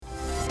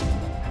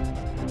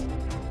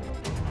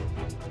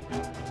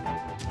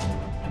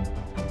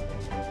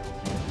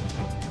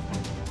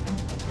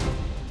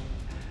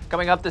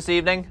Coming up this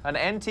evening on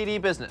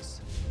NTD Business.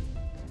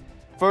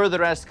 Further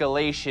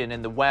escalation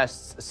in the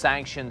West's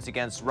sanctions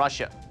against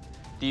Russia.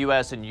 The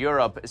US and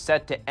Europe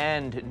set to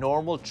end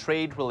normal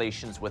trade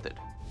relations with it.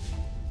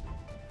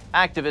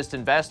 Activist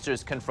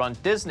investors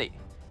confront Disney.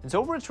 It's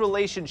over its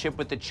relationship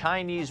with the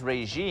Chinese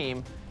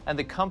regime and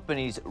the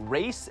company's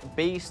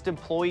race-based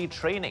employee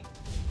training.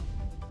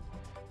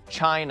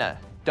 China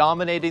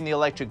dominating the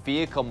electric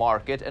vehicle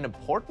market, an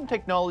important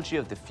technology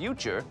of the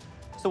future.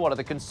 So what are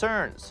the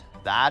concerns?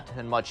 That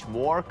and much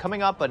more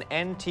coming up on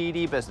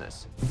NTD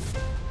Business.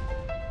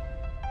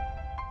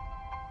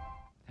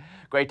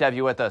 Great to have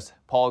you with us.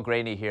 Paul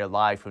Graney here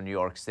live from New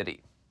York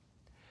City.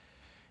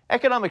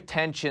 Economic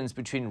tensions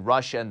between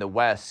Russia and the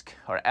West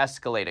are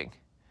escalating.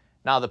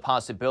 Now the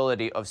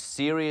possibility of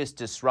serious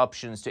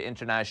disruptions to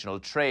international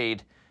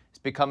trade is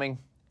becoming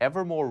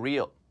ever more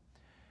real.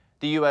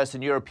 The US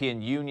and European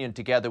Union,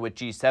 together with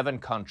G7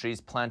 countries,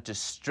 plan to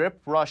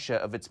strip Russia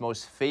of its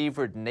most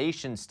favored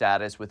nation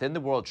status within the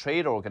World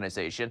Trade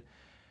Organization.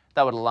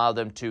 That would allow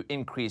them to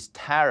increase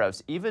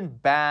tariffs, even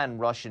ban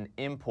Russian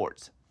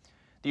imports.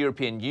 The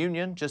European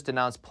Union just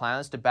announced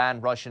plans to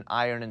ban Russian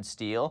iron and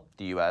steel.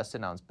 The US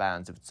announced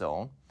bans of its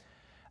own.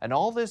 And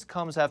all this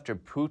comes after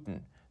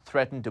Putin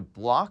threatened to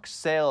block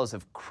sales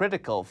of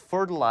critical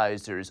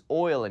fertilizers,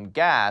 oil, and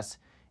gas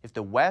if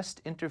the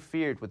West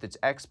interfered with its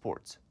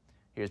exports.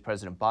 Here's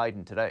President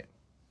Biden today.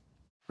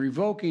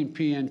 Revoking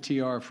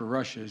PNTR for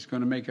Russia is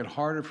going to make it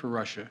harder for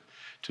Russia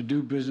to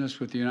do business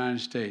with the United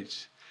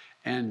States,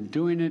 and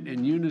doing it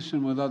in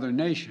unison with other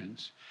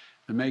nations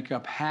that make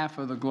up half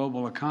of the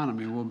global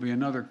economy will be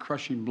another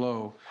crushing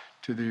blow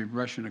to the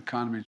Russian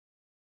economy.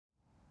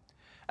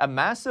 A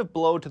massive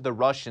blow to the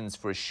Russians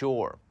for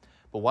sure.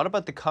 But what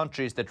about the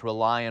countries that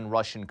rely on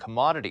Russian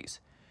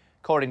commodities?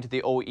 According to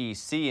the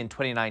OEC in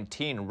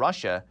 2019,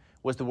 Russia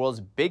was the world's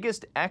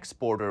biggest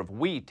exporter of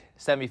wheat,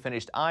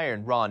 semi-finished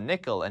iron, raw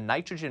nickel, and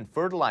nitrogen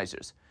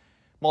fertilizers.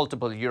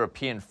 Multiple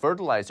European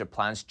fertilizer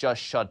plants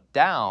just shut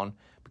down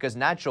because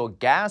natural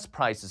gas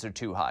prices are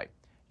too high.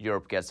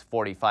 Europe gets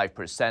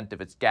 45%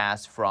 of its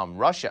gas from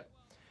Russia.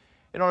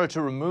 In order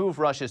to remove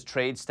Russia's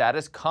trade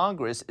status,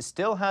 Congress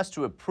still has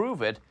to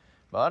approve it,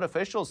 but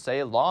officials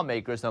say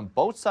lawmakers on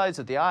both sides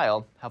of the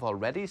aisle have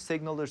already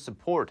signaled their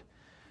support.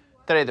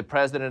 Today, the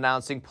president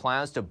announcing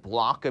plans to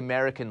block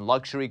American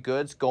luxury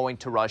goods going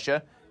to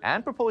Russia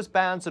and propose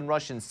bans on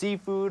Russian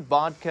seafood,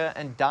 vodka,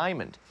 and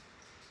diamond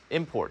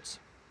imports.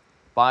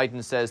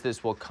 Biden says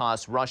this will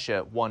cost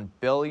Russia $1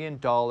 billion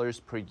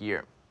per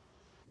year.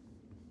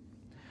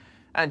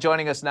 And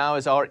joining us now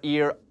is our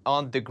ear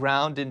on the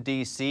ground in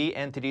D.C.,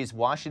 NTD's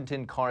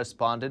Washington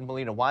correspondent,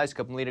 Melina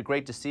Wisecup. Melina,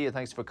 great to see you.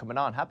 Thanks for coming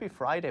on. Happy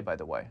Friday, by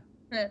the way.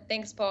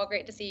 Thanks, Paul.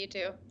 Great to see you,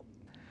 too.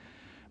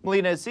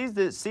 Melina,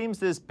 it seems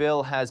this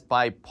bill has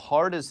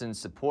bipartisan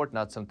support,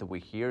 not something we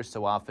hear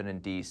so often in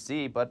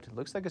D.C., but it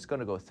looks like it's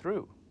going to go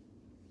through.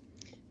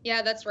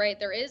 Yeah, that's right.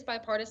 There is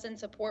bipartisan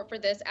support for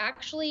this.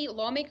 Actually,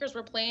 lawmakers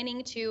were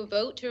planning to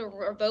vote to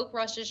revoke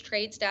Russia's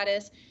trade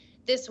status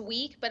this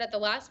week, but at the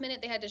last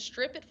minute, they had to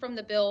strip it from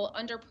the bill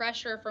under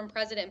pressure from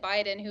President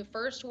Biden, who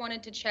first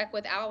wanted to check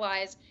with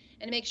allies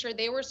and make sure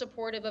they were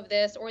supportive of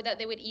this or that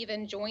they would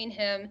even join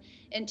him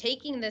in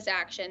taking this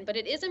action. But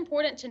it is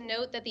important to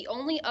note that the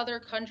only other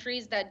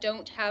countries that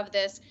don't have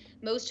this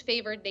most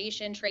favored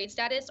nation trade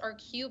status are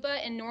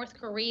Cuba and North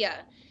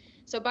Korea.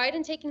 So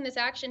Biden taking this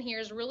action here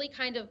is really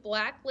kind of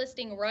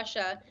blacklisting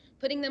Russia,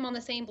 putting them on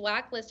the same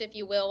blacklist, if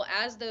you will,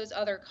 as those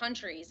other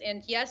countries.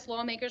 And yes,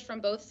 lawmakers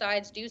from both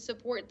sides do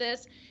support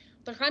this.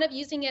 They're kind of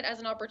using it as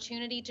an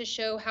opportunity to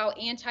show how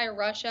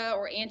anti-Russia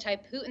or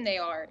anti-Putin they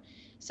are.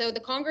 So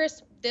the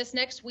Congress this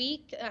next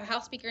week,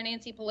 House Speaker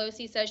Nancy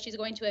Pelosi says she's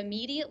going to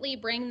immediately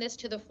bring this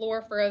to the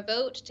floor for a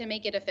vote to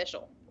make it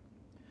official.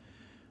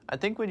 I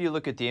think when you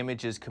look at the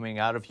images coming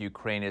out of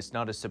Ukraine, it's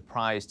not a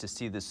surprise to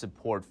see the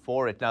support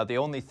for it. Now, the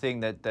only thing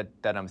that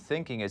I'm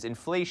thinking is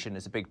inflation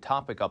is a big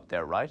topic up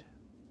there, right?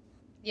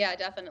 Yeah,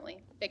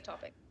 definitely. Big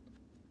topic.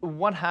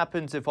 What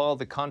happens if all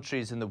the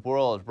countries in the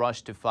world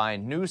rush to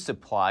find new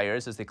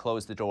suppliers as they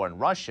close the door on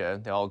Russia?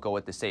 They all go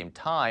at the same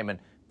time, and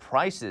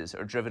prices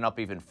are driven up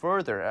even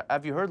further.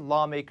 Have you heard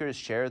lawmakers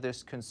share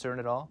this concern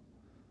at all?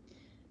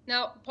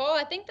 Now, Paul,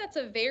 I think that's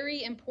a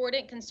very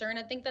important concern.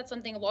 I think that's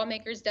something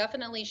lawmakers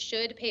definitely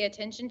should pay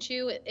attention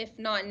to. If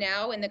not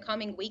now, in the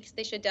coming weeks,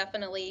 they should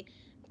definitely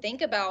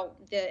think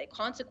about the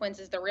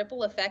consequences, the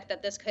ripple effect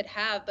that this could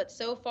have. But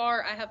so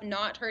far, I have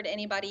not heard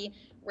anybody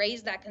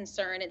raise that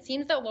concern. It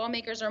seems that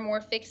lawmakers are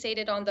more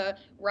fixated on the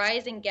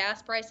rise in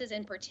gas prices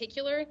in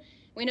particular.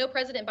 We know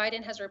President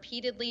Biden has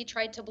repeatedly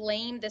tried to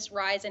blame this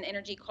rise in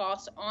energy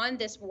costs on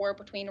this war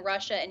between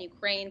Russia and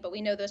Ukraine, but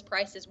we know those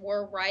prices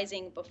were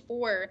rising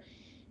before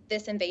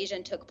this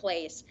invasion took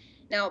place.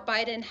 Now,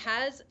 Biden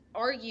has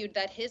argued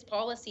that his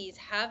policies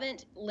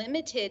haven't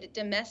limited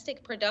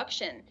domestic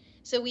production.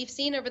 So we've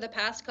seen over the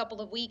past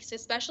couple of weeks,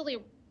 especially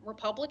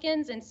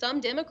Republicans and some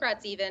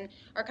Democrats even,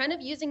 are kind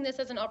of using this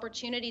as an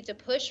opportunity to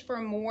push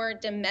for more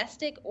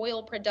domestic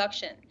oil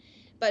production.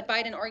 But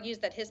Biden argues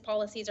that his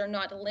policies are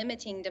not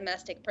limiting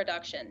domestic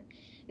production.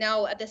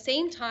 Now, at the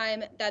same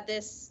time that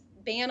this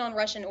ban on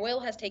Russian oil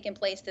has taken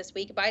place this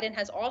week, Biden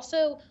has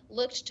also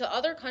looked to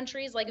other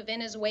countries like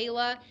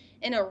Venezuela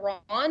and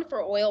Iran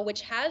for oil, which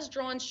has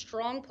drawn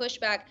strong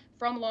pushback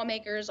from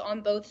lawmakers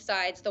on both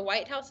sides. The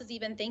White House is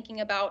even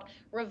thinking about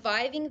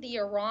reviving the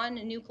Iran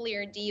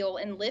nuclear deal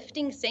and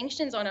lifting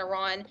sanctions on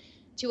Iran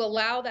to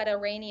allow that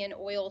Iranian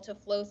oil to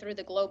flow through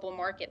the global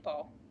market,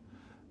 Paul.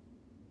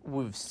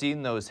 We've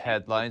seen those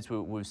headlines.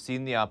 We've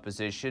seen the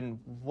opposition.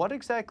 What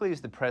exactly is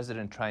the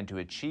president trying to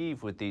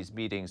achieve with these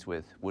meetings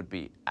with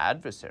would-be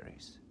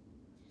adversaries?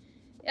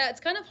 Yeah, it's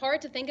kind of hard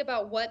to think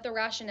about what the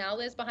rationale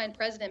is behind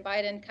President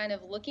Biden kind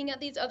of looking at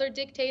these other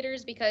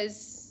dictators,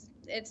 because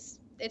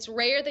it's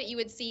rare that you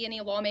would see any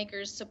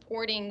lawmakers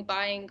supporting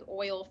buying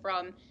oil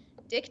from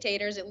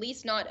dictators, at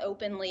least not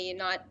openly.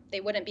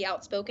 They wouldn't be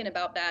outspoken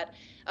about that.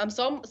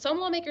 Some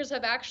lawmakers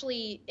have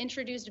actually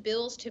introduced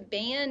bills to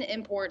ban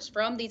imports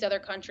from these other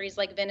countries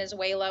like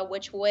Venezuela,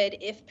 which would,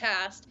 if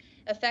passed,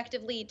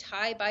 effectively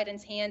tie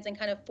Biden's hands and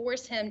kind of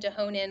force him to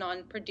hone in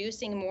on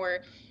producing more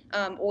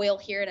oil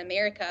here in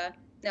America.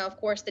 Now, of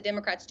course, the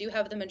Democrats do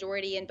have the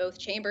majority in both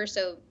chambers,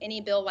 so any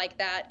bill like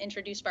that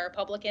introduced by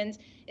Republicans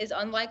is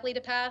unlikely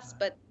to pass,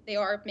 but they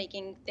are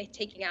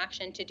taking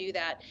action to do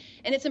that.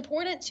 And it's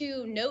important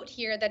to note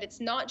here that it's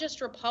not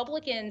just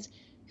Republicans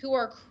who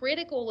are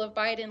critical of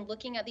Biden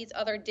looking at these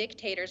other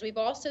dictators. We've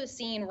also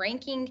seen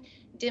ranking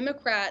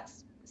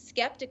Democrats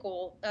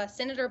skeptical.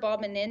 Senator Bob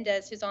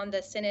Menendez, who's on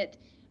the Senate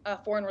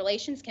Foreign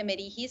Relations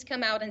Committee, he's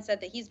come out and said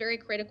that he's very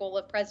critical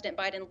of President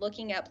Biden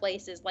looking at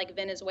places like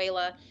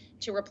Venezuela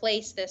to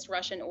replace this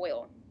Russian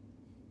oil.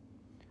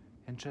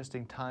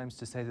 Interesting times,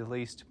 to say the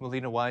least.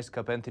 Melina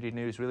Wisecup, NTD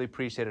News. Really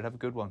appreciate it. Have a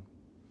good one.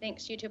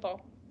 Thanks. You too, Paul.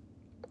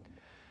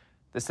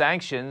 The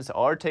sanctions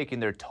are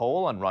taking their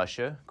toll on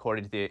Russia,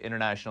 according to the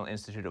International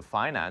Institute of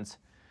Finance.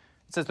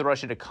 It says the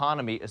Russian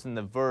economy is on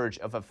the verge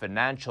of a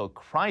financial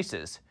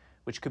crisis,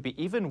 which could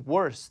be even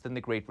worse than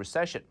the Great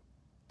Recession.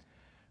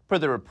 Per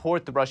the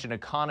report, the Russian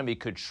economy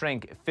could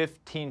shrink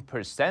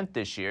 15%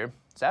 this year.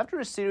 It's after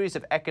a series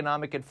of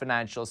economic and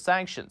financial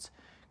sanctions,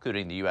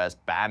 including the U.S.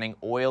 banning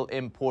oil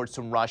imports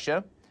from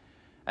Russia.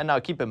 And now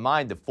keep in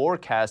mind, the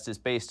forecast is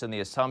based on the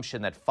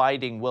assumption that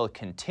fighting will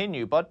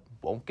continue, but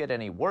won't get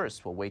any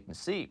worse. We'll wait and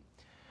see.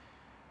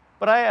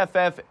 But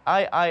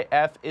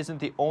IIF isn't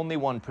the only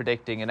one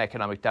predicting an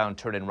economic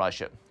downturn in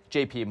Russia.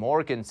 JP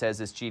Morgan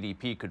says its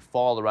GDP could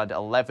fall around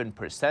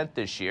 11%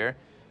 this year.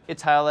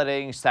 It's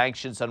highlighting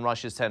sanctions on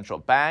Russia's central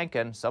bank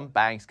and some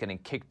banks getting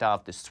kicked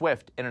off the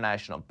SWIFT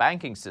international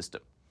banking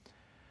system.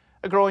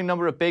 A growing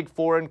number of big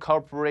foreign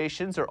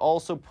corporations are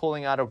also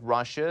pulling out of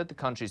Russia. The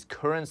country's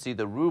currency,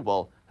 the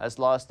ruble, has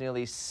lost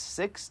nearly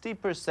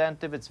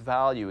 60% of its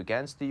value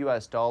against the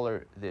US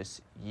dollar this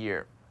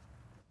year.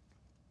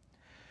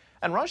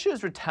 And Russia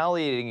is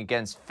retaliating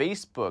against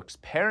Facebook's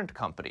parent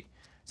company.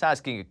 It's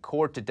asking a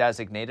court to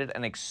designate it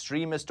an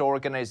extremist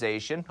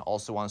organization.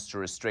 Also wants to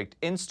restrict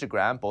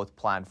Instagram, both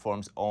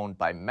platforms owned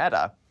by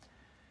Meta.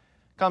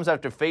 Comes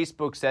after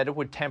Facebook said it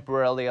would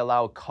temporarily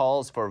allow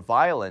calls for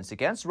violence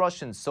against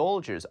Russian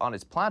soldiers on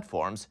its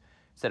platforms.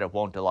 Said it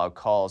won't allow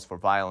calls for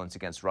violence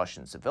against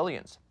Russian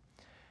civilians.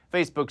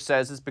 Facebook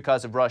says it's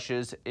because of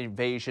Russia's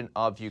invasion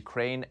of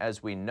Ukraine,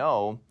 as we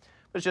know.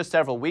 But just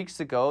several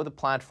weeks ago, the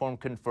platform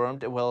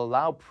confirmed it will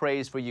allow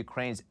praise for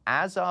Ukraine's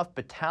Azov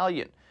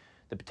battalion.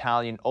 The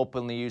battalion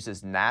openly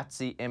uses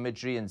Nazi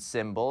imagery and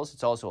symbols.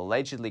 It's also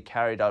allegedly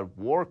carried out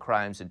war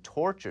crimes and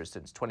torture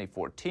since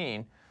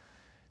 2014.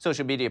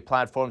 Social media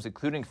platforms,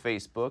 including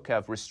Facebook,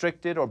 have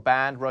restricted or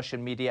banned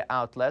Russian media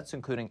outlets,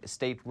 including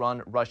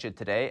state-run Russia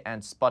Today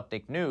and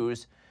Sputnik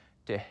News,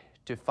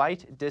 to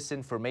fight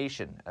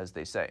disinformation, as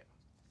they say.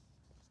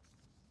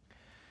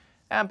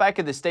 And back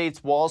in the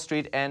States, Wall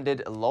Street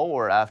ended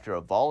lower after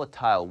a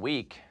volatile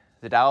week.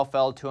 The Dow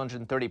fell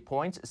 230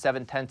 points,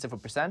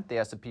 0.7%. The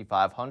S&P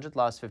 500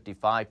 lost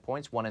 55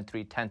 points,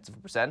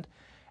 1.3%.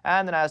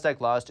 And the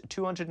Nasdaq lost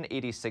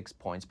 286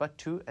 points, about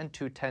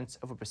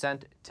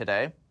 2.2%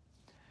 today.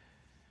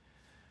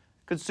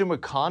 Consumer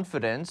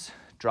confidence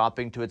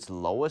dropping to its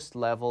lowest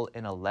level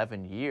in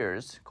 11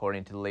 years,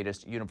 according to the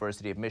latest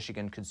University of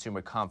Michigan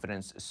Consumer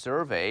Confidence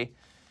Survey.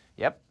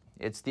 Yep,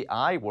 it's the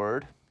I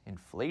word,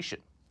 inflation.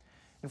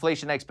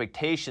 Inflation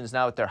expectations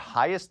now at their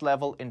highest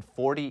level in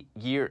 40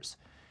 years.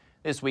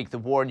 This week, the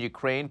war in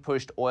Ukraine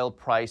pushed oil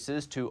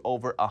prices to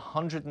over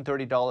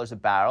 $130 a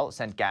barrel,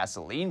 sent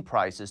gasoline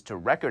prices to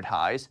record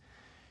highs.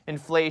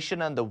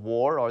 Inflation and the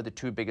war are the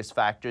two biggest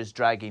factors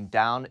dragging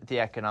down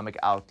the economic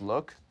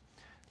outlook.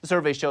 The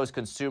survey shows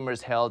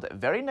consumers held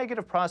very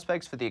negative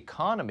prospects for the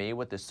economy,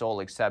 with the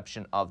sole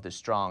exception of the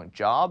strong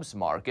jobs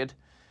market.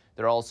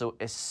 They're also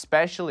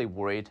especially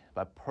worried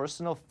about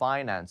personal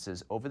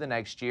finances over the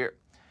next year.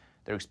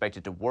 They're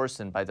expected to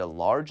worsen by the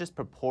largest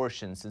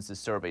proportion since the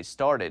survey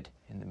started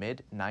in the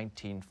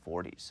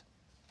mid-1940s.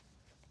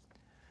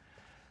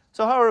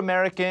 So how are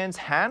Americans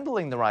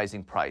handling the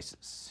rising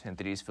prices?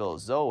 NTD's Phil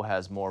Zoe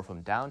has more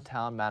from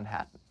downtown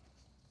Manhattan.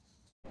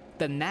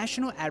 The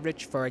national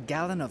average for a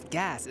gallon of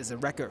gas is a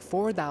record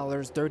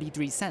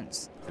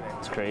 $4.33.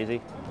 It's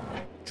crazy.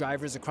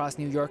 Drivers across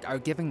New York are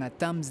giving a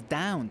thumbs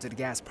down to the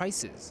gas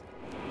prices.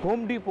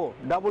 Home Depot,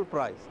 double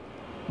price.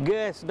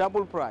 Gas,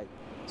 double price.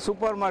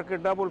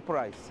 Supermarket, double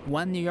price.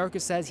 One New Yorker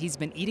says he's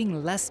been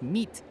eating less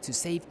meat to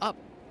save up,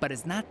 but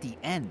it's not the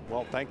end.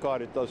 Well, thank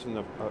God it doesn't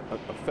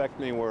affect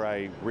me where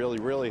I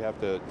really have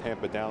to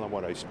tamp it down on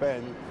what I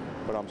spend,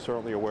 but I'm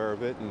certainly aware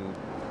of it, and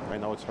I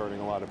know it's hurting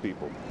a lot of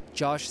people.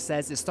 Josh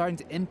says it's starting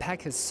to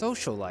impact his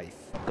social life.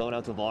 Going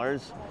out to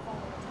bars,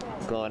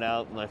 going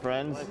out with my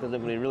friends, because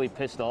they've been really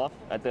pissed off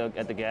at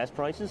the gas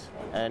prices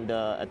and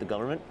at the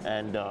government,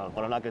 and but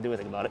I'm not going to do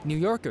anything about it. New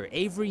Yorker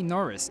Avery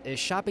Norris is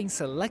shopping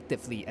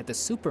selectively at the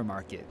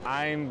supermarket.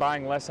 I'm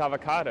buying less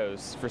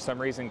avocados. For some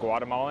reason,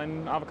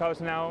 Guatemalan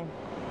avocados now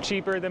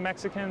cheaper than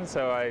Mexican,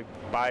 so I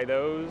buy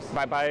those.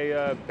 I buy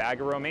a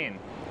bag of romaine.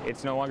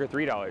 It's no longer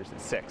 $3,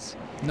 it's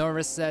 $6.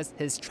 Norris says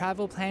his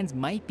travel plans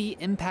might be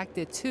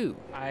impacted too.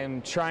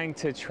 I'm trying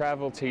to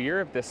travel to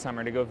Europe this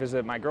summer to go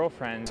visit my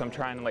girlfriend. So I'm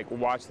trying to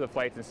watch the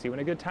flights and see when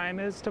a good time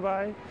is to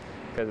buy,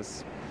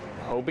 because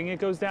hoping it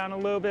goes down a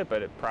little bit,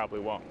 but it probably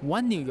won't.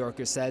 One New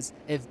Yorker says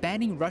if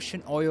banning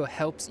Russian oil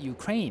helps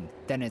Ukraine,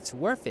 then it's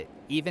worth it,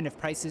 even if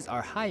prices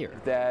are higher.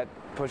 That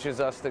pushes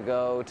us to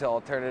go to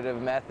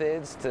alternative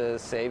methods to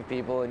save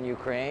people in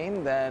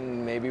Ukraine,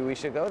 then maybe we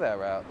should go that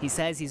route. He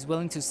says he's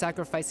willing to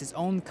sacrifice his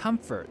own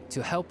comfort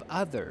to help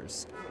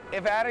others.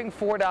 If adding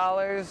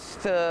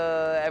 $4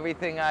 to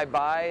everything I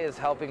buy is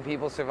helping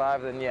people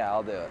survive, then yeah,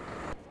 I'll do it.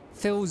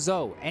 Phil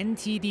Zhou,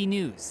 NTD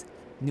News,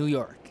 New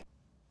York.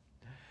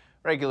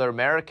 Regular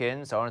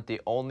Americans aren't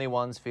the only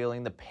ones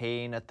feeling the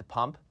pain at the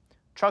pump.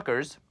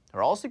 Truckers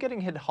are also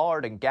getting hit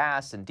hard in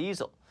gas and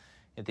diesel.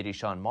 NTD's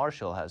Sean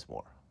Marshall has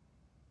more.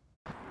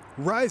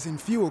 Rising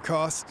fuel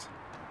costs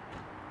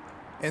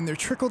and their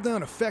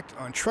trickle-down effect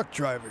on truck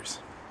drivers.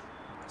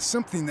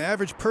 Something the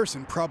average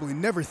person probably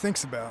never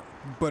thinks about,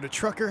 but a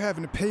trucker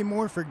having to pay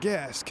more for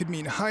gas could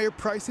mean higher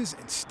prices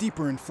and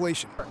steeper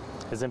inflation.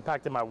 It's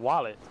impacted my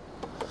wallet,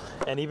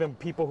 and even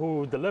people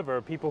who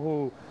deliver, people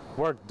who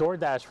work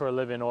DoorDash for a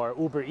living or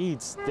Uber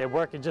Eats, they're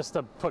working just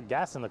to put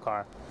gas in the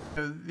car.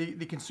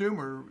 The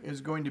consumer is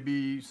going to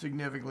be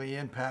significantly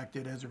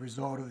impacted as a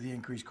result of the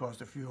increased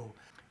cost of fuel.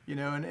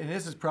 And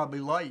this is probably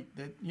light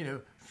that,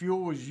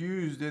 fuel was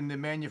used in the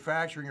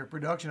manufacturing or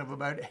production of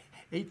about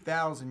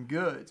 8,000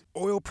 goods.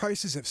 Oil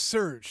prices have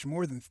surged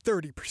more than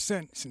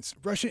 30% since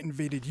Russia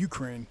invaded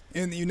Ukraine,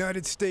 and the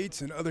United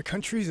States and other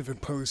countries have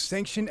imposed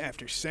sanction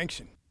after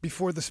sanction.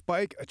 Before the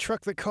spike, a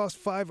truck that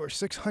cost $500 or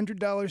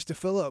 $600 to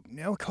fill up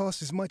now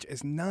costs as much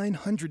as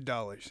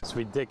 $900. It's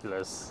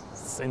ridiculous.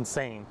 It's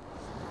insane.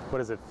 What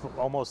is it,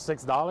 almost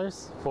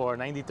 $6 for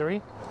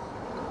 93?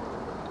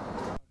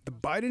 The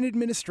Biden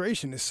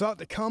administration has sought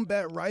to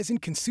combat rising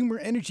consumer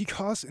energy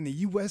costs in the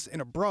U.S.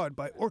 and abroad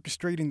by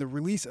orchestrating the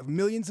release of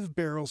millions of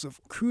barrels of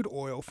crude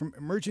oil from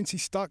emergency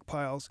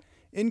stockpiles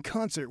in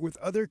concert with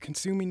other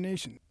consuming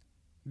nations.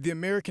 The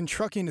American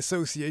Trucking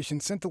Association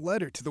sent a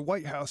letter to the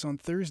White House on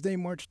Thursday,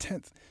 March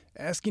 10th,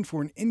 asking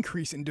for an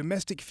increase in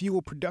domestic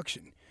fuel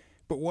production.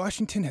 But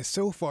Washington has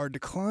so far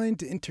declined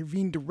to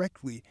intervene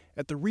directly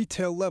at the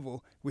retail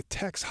level with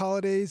tax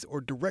holidays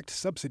or direct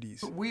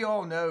subsidies. We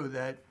all know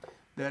that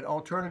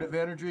alternative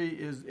energy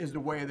is the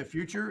way of the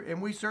future,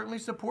 and we certainly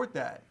support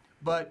that.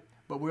 But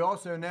we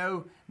also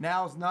know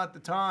now's not the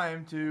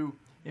time to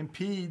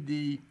impede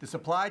the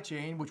supply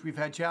chain, which we've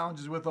had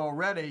challenges with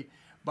already,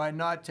 by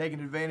not taking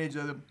advantage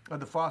of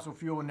the fossil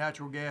fuel and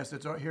natural gas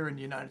that's here in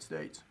the United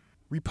States.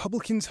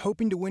 Republicans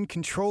hoping to win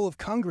control of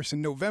Congress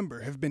in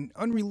November have been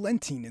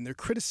unrelenting in their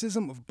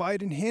criticism of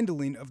Biden's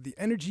handling of the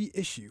energy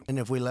issue. And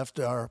if we left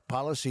our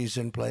policies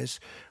in place,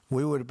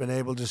 we would have been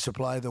able to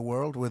supply the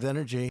world with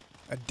energy.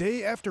 A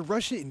day after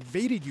Russia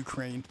invaded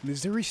Ukraine,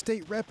 Missouri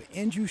State Rep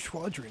Andrew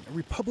Schwadron, a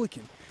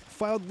Republican,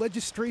 filed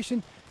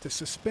legislation to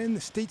suspend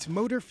the state's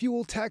motor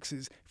fuel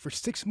taxes for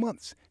 6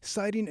 months,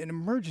 citing an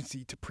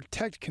emergency to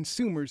protect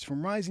consumers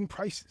from rising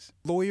prices.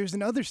 Lawyers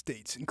in other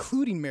states,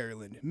 including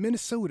Maryland,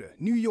 Minnesota,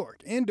 New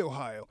York, and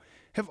Ohio,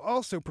 have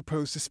also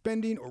proposed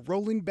suspending or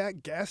rolling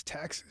back gas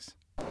taxes.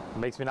 It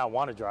makes me not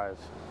want to drive,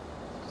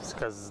 just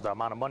because the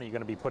amount of money you're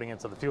going to be putting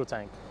into the fuel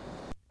tank.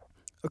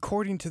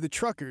 According to the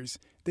truckers,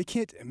 they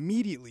can't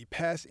immediately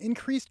pass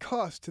increased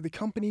costs to the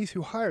companies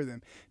who hire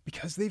them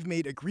because they've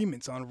made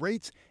agreements on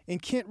rates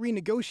and can't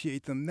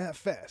renegotiate them that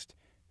fast.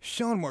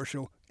 Sean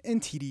Marshall,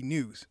 NTD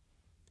News.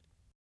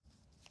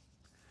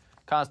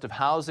 Cost of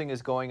housing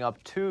is going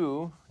up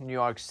too. In New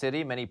York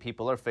City, many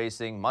people are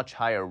facing much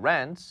higher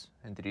rents.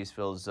 NTD's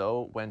Phil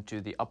Zhou went to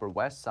the Upper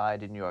West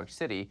Side in New York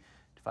City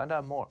to find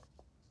out more.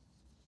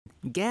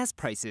 Gas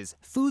prices,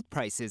 food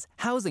prices,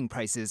 housing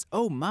prices,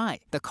 oh my!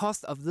 The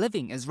cost of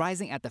living is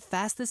rising at the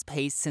fastest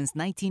pace since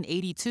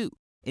 1982.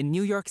 In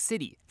New York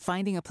City,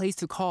 finding a place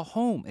to call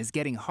home is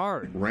getting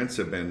hard. Rents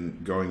have been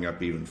going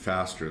up even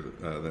faster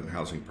than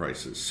housing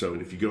prices. So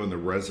if you go in the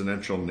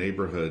residential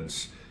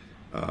neighborhoods,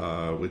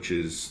 which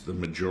is the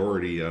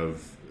majority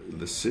of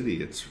the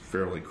city, it's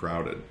fairly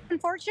crowded.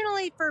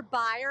 Unfortunately for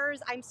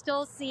buyers, I'm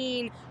still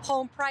seeing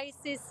home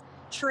prices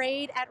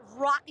trade at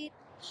rocket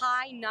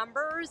high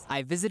numbers.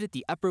 I visited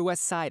the Upper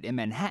West Side in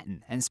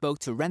Manhattan and spoke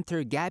to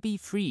renter Gabby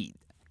Freed.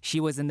 She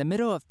was in the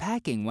middle of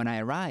packing when I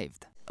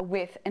arrived.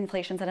 With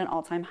inflation's at an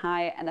all-time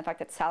high and the fact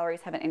that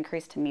salaries haven't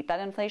increased to meet that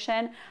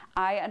inflation,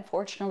 I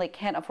unfortunately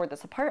can't afford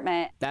this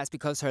apartment. That's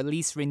because her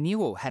lease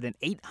renewal had an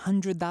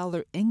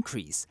 $800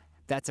 increase.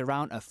 That's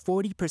around a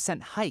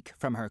 40% hike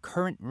from her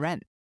current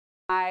rent.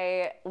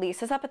 My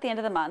lease is up at the end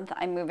of the month.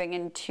 I'm moving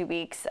in 2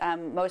 weeks.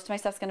 Most of my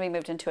stuff's going to be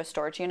moved into a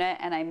storage unit,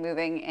 and I'm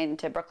moving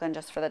into Brooklyn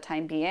just for the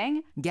time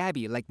being.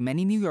 Gabby, like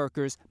many New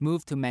Yorkers,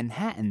 moved to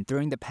Manhattan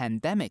during the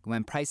pandemic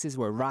when prices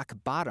were rock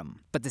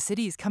bottom. But the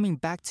city is coming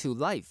back to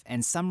life,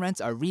 and some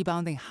rents are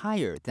rebounding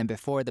higher than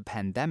before the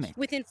pandemic.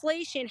 With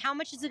inflation, how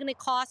much is it going to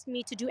cost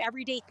me to do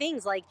everyday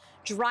things like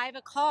drive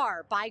a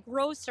car, buy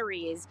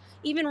groceries,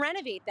 even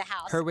renovate the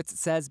house? Hurwitz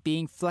says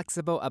being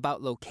flexible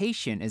about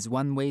location is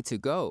one way to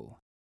go.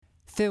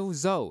 Phil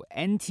Zhou,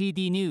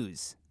 NTD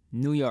News,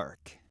 New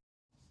York.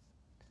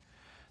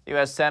 The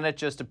U.S. Senate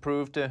just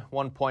approved a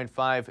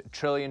 $1.5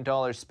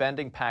 trillion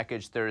spending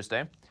package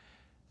Thursday.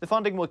 The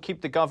funding will keep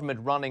the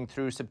government running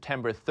through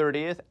September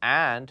 30th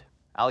and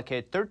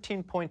allocate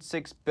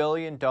 $13.6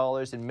 billion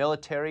in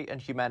military and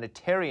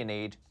humanitarian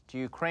aid to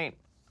Ukraine.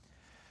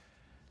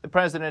 The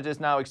president is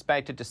now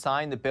expected to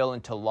sign the bill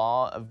into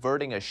law,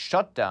 averting a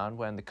shutdown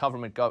when the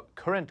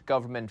current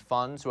government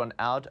funds run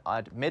out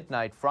at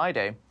midnight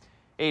Friday.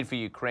 Aid for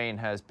Ukraine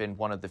has been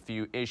one of the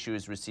few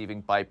issues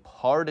receiving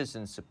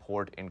bipartisan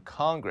support in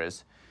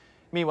Congress.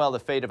 Meanwhile, the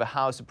fate of a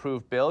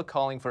House-approved bill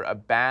calling for a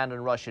ban on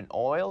Russian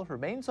oil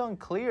remains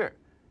unclear.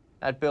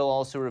 That bill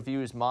also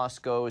reviews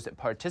Moscow's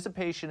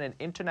participation in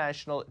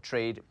international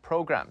trade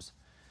programs.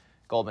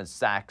 Goldman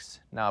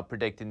Sachs now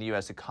predicting the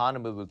U.S.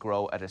 economy will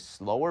grow at a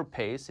slower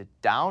pace. It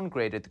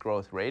downgraded the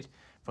growth rate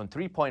from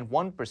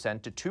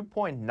 3.1% to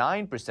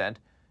 2.9%,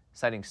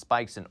 citing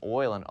spikes in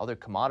oil and other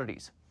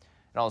commodities.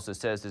 It also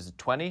says there's a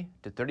 20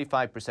 to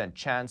 35%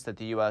 chance that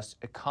the U.S.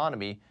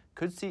 economy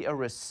could see a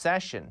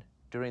recession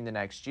during the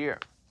next year.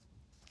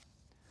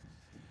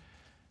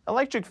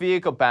 Electric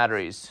vehicle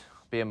batteries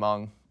will be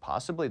among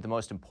possibly the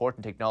most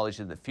important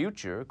technology of the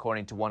future,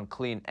 according to one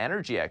clean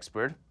energy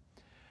expert.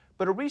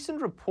 But a recent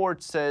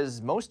report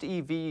says most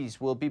EVs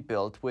will be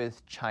built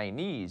with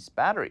Chinese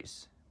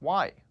batteries.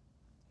 Why?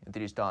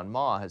 NTD's Don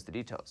Ma has the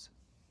details.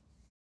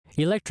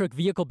 Electric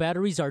vehicle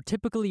batteries are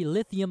typically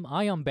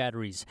lithium-ion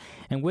batteries,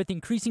 and with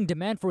increasing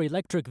demand for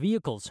electric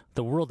vehicles,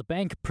 the World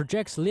Bank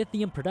projects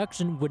lithium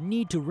production would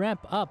need to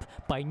ramp up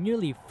by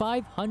nearly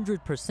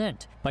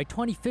 500% by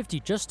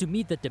 2050 just to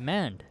meet the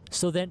demand.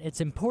 So then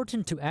it's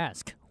important to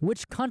ask,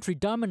 which country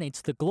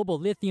dominates the global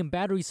lithium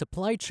battery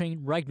supply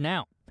chain right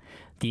now?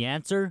 The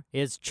answer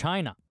is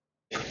China.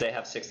 They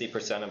have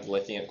 60%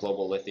 of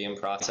global lithium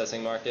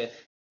processing market.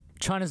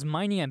 China's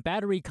mining and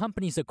battery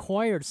companies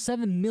acquired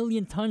 7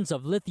 million tons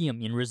of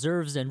lithium in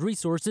reserves and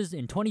resources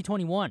in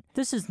 2021.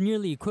 This is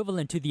nearly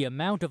equivalent to the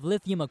amount of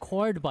lithium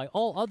acquired by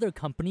all other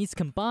companies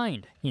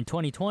combined in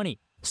 2020.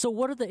 So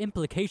what are the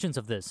implications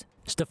of this?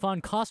 Stefan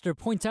Koster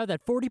points out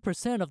that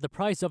 40% of the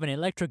price of an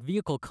electric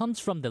vehicle comes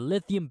from the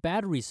lithium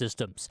battery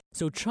systems.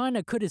 So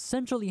China could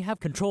essentially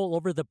have control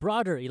over the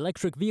broader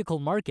electric vehicle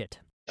market.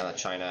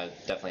 China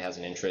definitely has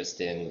an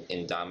interest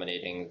in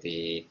dominating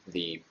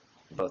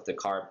both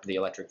the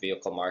electric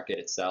vehicle market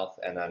itself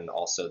and then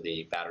also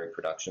the battery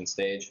production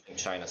stage. And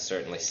China's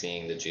certainly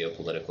seeing the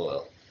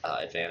geopolitical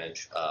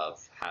advantage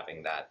of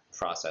having that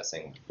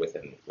processing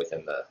within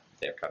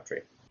their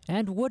country.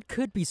 And what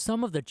could be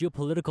some of the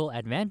geopolitical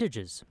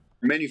advantages?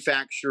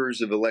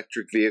 Manufacturers of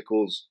electric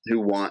vehicles who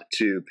want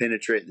to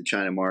penetrate the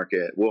China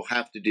market will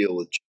have to deal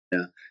with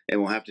China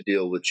and will have to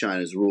deal with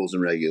China's rules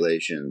and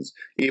regulations,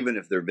 even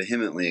if they're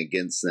vehemently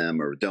against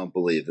them or don't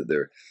believe that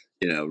they're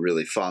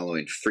really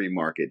following free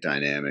market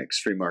dynamics,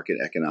 free market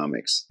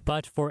economics.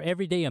 But for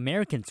everyday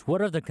Americans,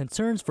 what are the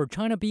concerns for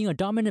China being a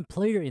dominant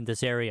player in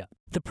this area?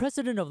 The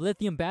president of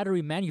lithium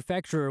battery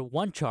manufacturer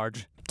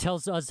OneCharge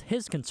tells us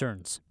his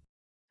concerns.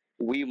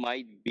 We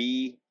might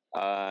be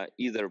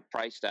either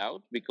priced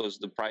out because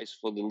the price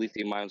for the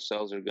lithium-ion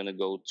cells are going to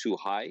go too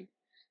high,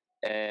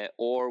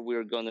 or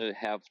we're going to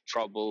have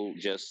trouble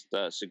just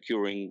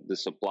securing the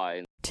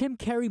supply. Tim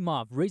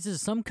Karimov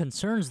raises some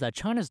concerns that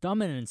China's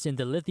dominance in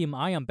the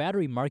lithium-ion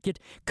battery market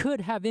could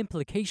have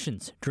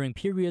implications during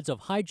periods of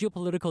high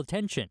geopolitical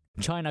tension.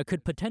 China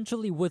could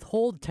potentially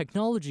withhold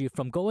technology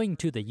from going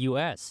to the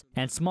U.S.,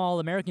 and small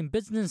American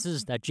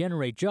businesses that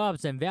generate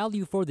jobs and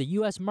value for the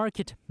U.S.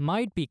 market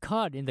might be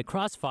caught in the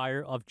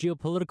crossfire of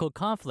geopolitical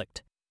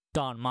conflict.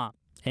 Don Ma,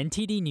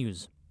 NTD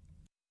News.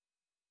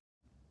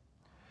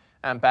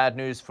 And bad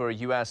news for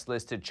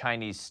U.S.-listed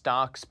Chinese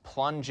stocks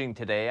plunging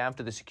today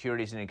after the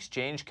Securities and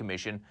Exchange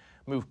Commission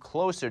moved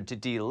closer to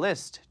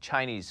delist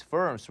Chinese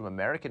firms from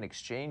American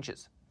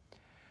exchanges.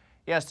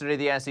 Yesterday,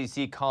 the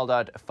SEC called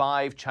out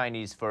 5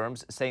 Chinese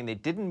firms, saying they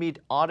didn't meet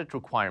audit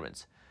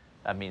requirements.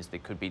 That means they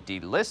could be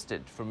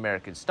delisted from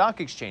American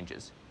stock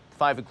exchanges. The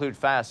 5 include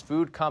fast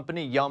food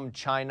company Yum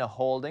China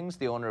Holdings,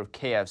 the owner of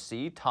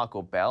KFC,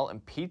 Taco Bell,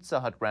 and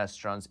Pizza Hut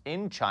restaurants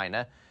in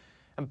China,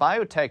 and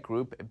biotech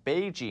group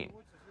BeiGene.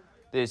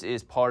 This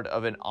is part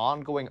of an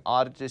ongoing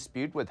audit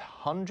dispute with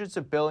hundreds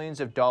of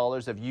billions of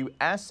dollars of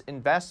U.S.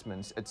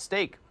 investments at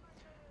stake.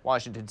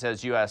 Washington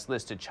says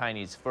U.S.-listed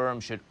Chinese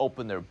firms should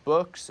open their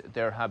books.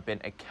 There have been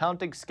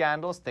accounting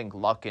scandals, think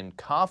Luckin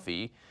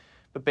Coffee,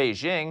 but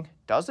Beijing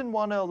doesn't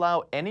want to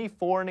allow any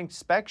foreign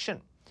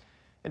inspection.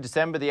 In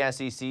December, the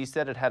SEC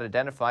said it had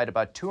identified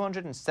about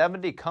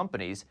 270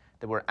 companies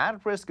that were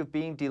at risk of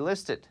being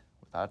delisted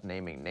without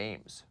naming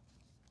names.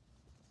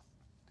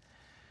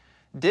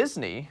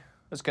 Disney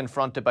was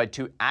confronted by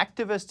two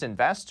activist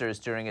investors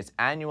during its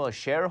annual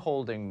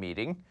shareholding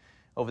meeting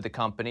over the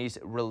company's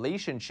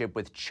relationship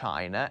with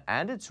China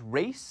and its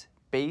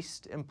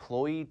race-based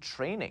employee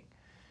training.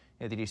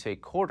 Anthony Faye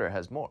Corder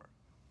has more.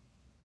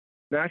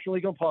 National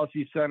Legal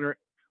Policy Center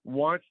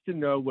wants to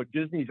know what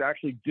Disney is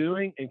actually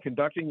doing in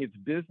conducting its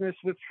business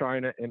with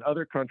China and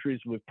other countries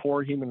with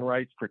poor human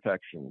rights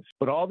protections.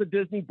 But all the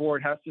Disney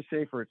board has to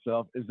say for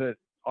itself is that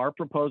our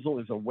proposal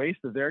is a waste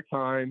of their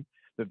time,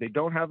 that they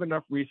don't have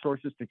enough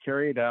resources to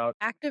carry it out.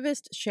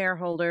 Activist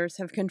shareholders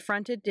have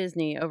confronted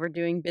Disney over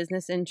doing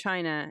business in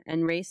China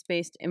and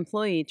race-based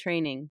employee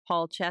training.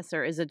 Paul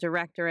Chesser is a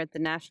director at the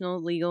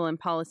National Legal and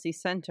Policy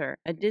Center,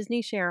 a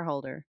Disney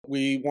shareholder.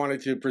 We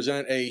wanted to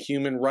present a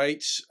human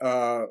rights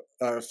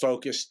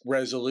focused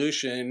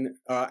resolution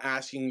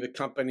asking the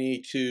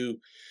company to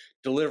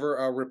deliver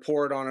a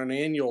report on an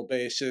annual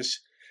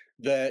basis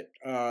that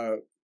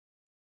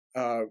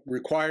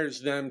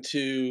requires them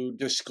to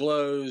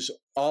disclose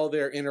all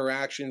their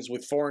interactions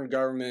with foreign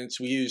governments.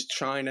 We use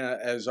China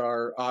as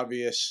our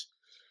obvious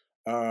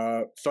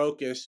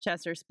focus.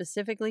 Chesser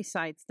specifically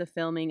cites the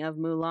filming of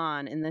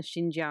Mulan in the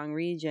Xinjiang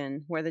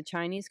region, where the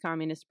Chinese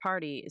Communist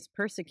Party is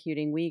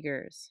persecuting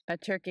Uyghurs, a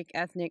Turkic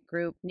ethnic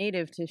group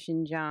native to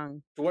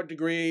Xinjiang. To what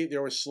degree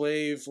there was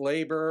slave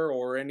labor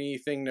or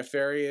anything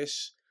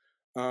nefarious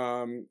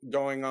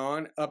going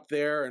on up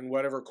there, and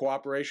whatever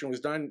cooperation was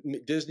done,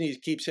 Disney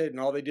keeps hidden.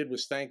 All they did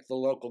was thank the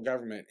local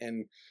government,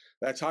 and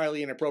that's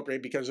highly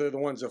inappropriate because they're the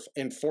ones of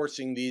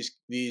enforcing these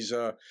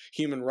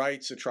human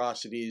rights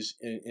atrocities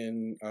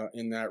in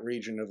that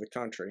region of the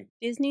country.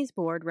 Disney's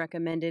board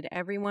recommended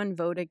everyone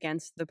vote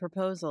against the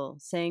proposal,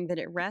 saying that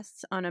it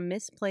rests on a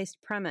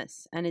misplaced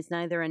premise and is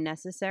neither a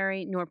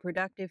necessary nor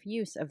productive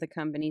use of the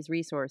company's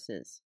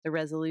resources. The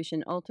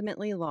resolution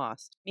ultimately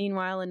lost.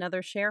 Meanwhile,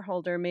 another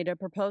shareholder made a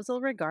proposal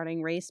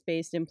regarding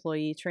race-based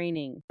employee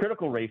training.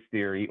 Critical race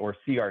theory, or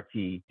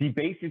CRT,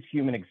 debases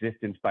human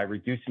existence by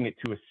reducing it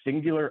to a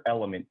singular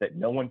element that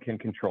no one can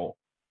control: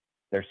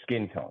 their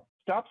skin tone.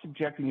 Stop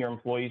subjecting your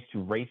employees to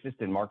racist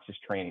and Marxist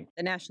training.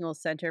 The National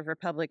Center for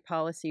Public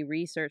Policy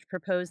Research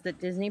proposed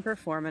that Disney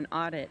perform an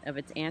audit of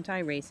its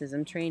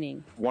anti-racism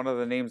training. One of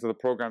the names of the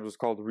programs was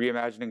called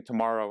Reimagining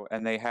Tomorrow,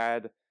 and they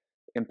had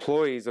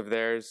employees of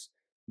theirs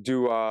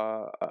do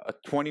a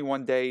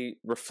 21-day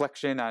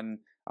reflection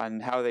on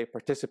how they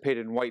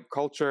participated in white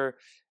culture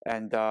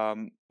and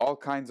all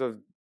kinds of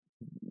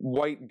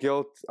white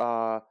guilt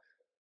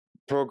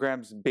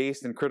programs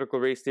based in critical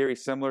race theory,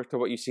 similar to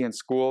what you see in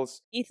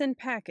schools. Ethan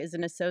Peck is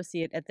an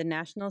associate at the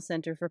National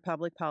Center for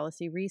Public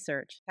Policy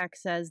Research. Peck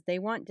says they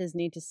want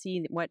Disney to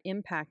see what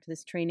impact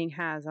this training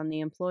has on the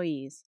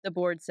employees. The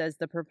board says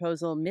the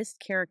proposal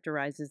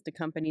mischaracterizes the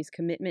company's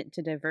commitment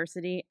to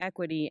diversity,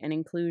 equity, and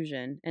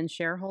inclusion, and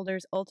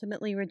shareholders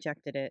ultimately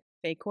rejected it.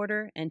 Faye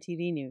Corder,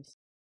 NTD News.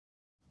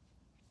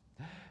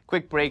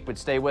 Quick break, but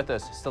stay with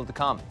us. Still to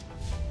come.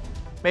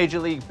 Major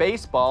League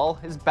Baseball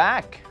is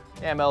back.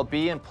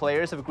 MLB and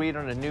players have agreed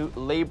on a new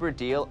labor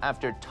deal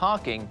after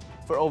talking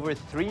for over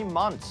 3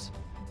 months.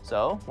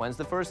 So, when's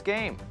the first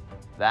game?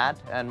 That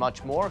and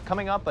much more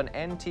coming up on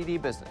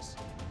NTD Business.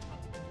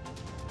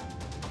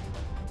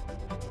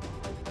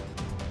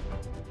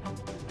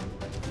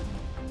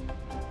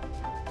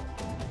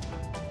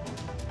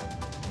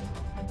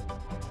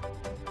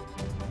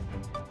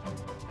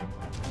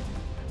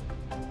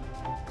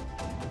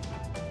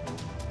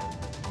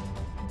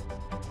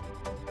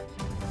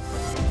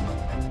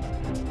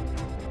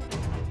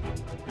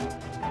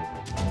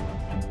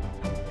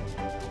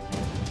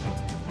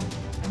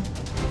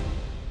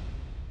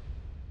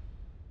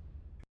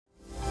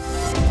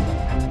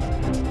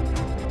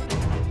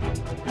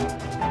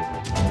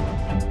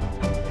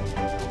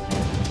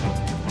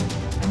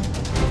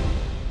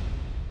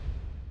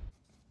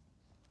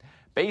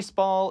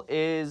 Baseball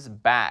is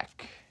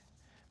back.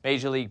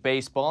 Major League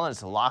Baseball and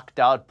its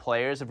locked-out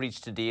players have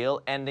reached a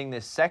deal ending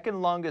the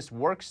second longest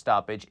work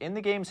stoppage in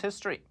the game's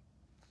history.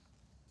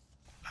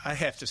 I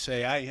have to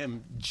say I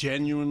am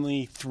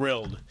genuinely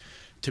thrilled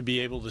to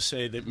be able to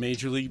say that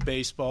Major League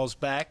Baseball's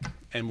back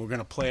and we're going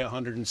to play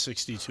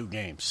 162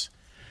 games.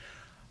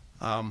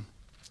 I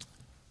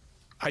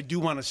do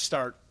want to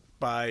start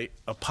by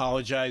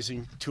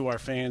apologizing to our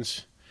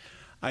fans.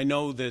 I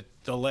know that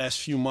the last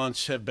few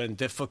months have been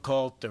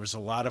difficult. There was a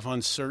lot of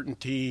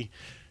uncertainty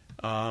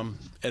at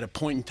a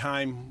point in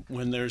time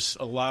when there's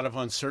a lot of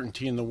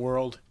uncertainty in the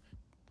world.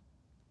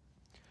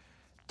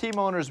 Team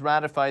owners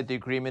ratified the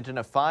agreement in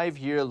a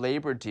 5-year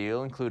labor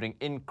deal, including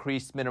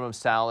increased minimum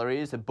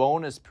salaries, a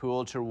bonus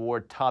pool to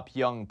reward top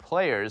young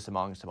players,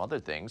 among some other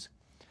things.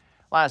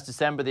 Last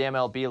December, the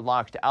MLB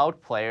locked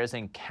out players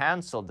and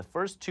canceled the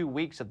first 2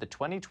 weeks of the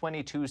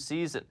 2022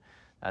 season.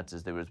 That's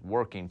as they were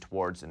working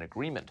towards an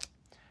agreement.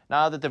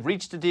 Now that they've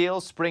reached a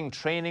deal, spring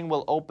training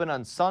will open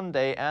on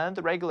Sunday and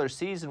the regular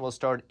season will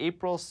start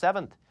April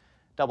 7th.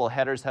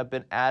 Doubleheaders have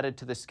been added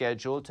to the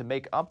schedule to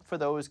make up for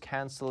those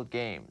canceled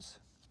games.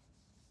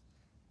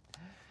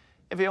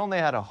 If he only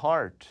had a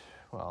heart,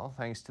 well,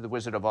 thanks to the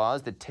Wizard of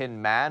Oz, the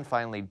Tin Man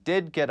finally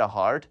did get a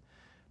heart.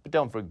 But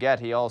don't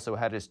forget, he also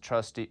had his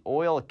trusty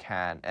oil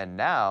can, and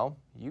now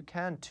you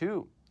can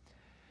too.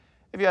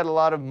 If you had a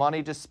lot of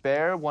money to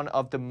spare, one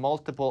of the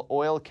multiple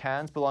oil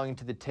cans belonging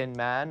to the Tin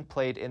Man,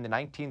 played in the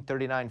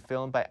 1939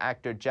 film by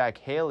actor Jack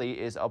Haley,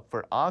 is up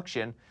for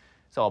auction.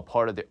 It's all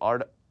part of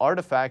the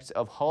Artifacts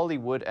of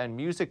Hollywood and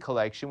Music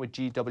collection with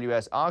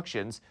GWS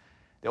Auctions.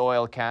 The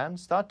oil can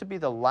is thought to be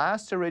the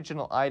last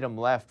original item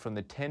left from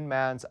the Tin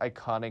Man's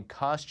iconic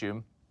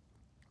costume.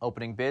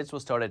 Opening bids will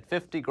start at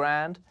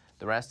 $50,000.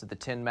 The rest of the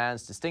Tin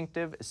Man's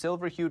distinctive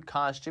silver-hued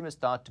costume is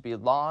thought to be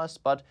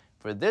lost, but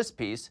for this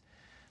piece,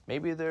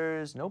 maybe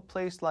there's no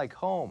place like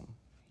home,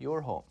 your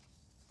home.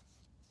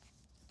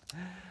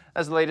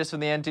 That's the latest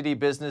from the NTD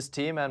Business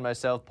team and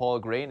myself, Paul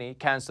Graney.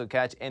 Cancel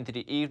catch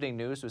NTD Evening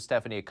News with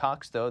Stephanie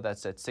Cox, though.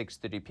 That's at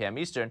 6:30 p.m.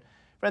 Eastern.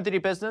 For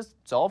NTD Business,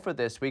 it's all for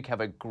this week. Have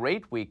a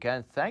great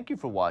weekend. Thank you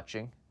for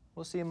watching.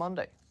 We'll see you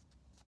Monday.